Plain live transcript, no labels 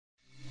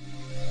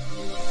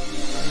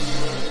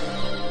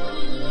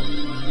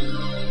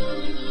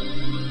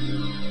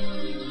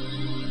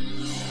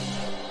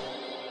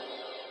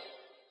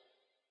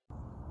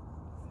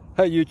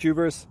Hi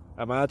YouTubers,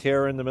 I'm out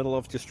here in the middle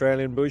of the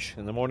Australian bush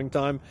in the morning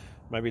time.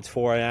 Maybe it's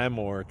 4 a.m.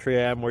 or 3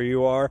 a.m. where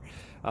you are.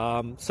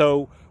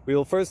 So we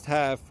will first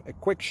have a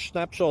quick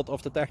snapshot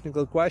of the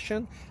technical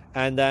question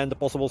and then the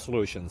possible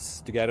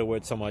solutions, together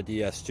with some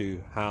ideas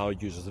to how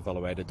users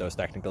evaluated those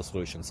technical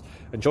solutions.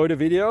 Enjoy the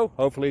video,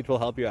 hopefully it will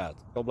help you out.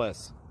 God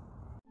bless.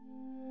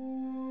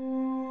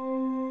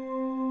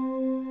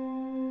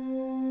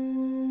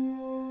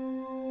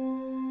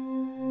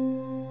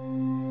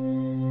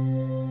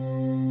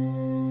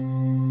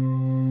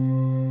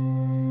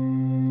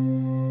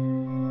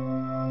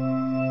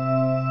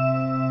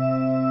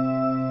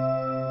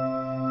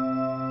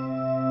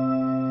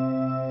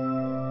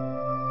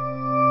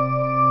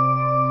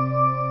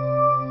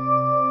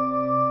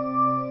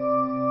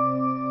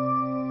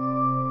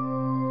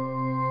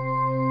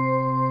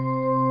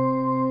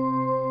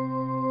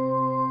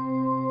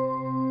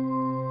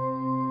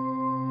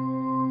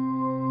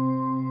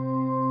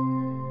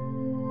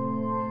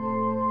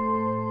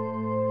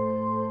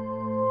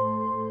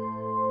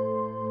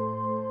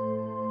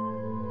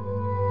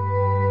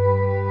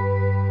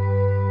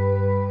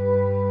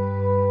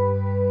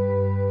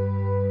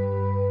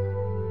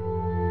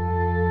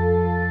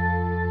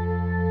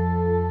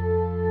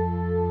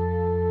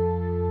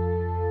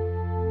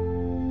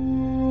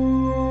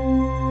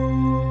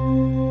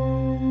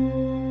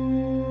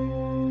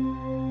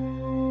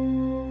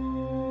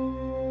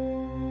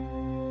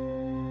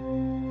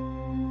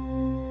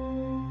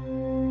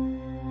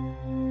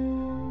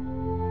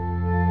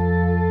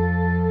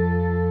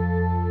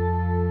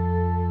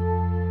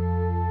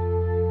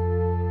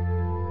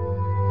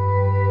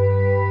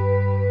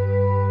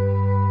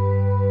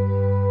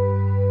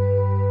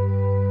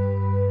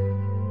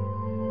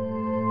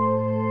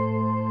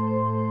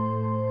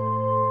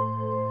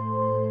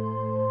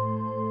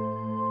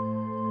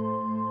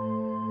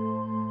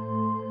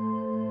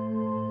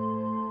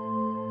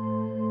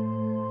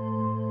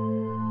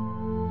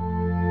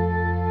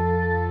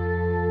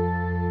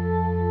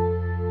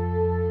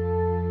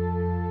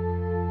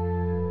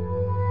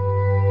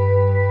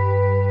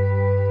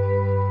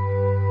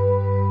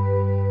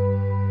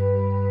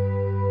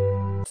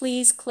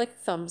 Please click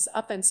thumbs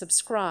up and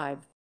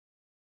subscribe.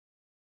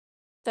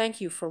 Thank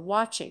you for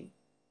watching.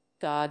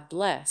 God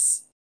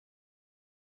bless.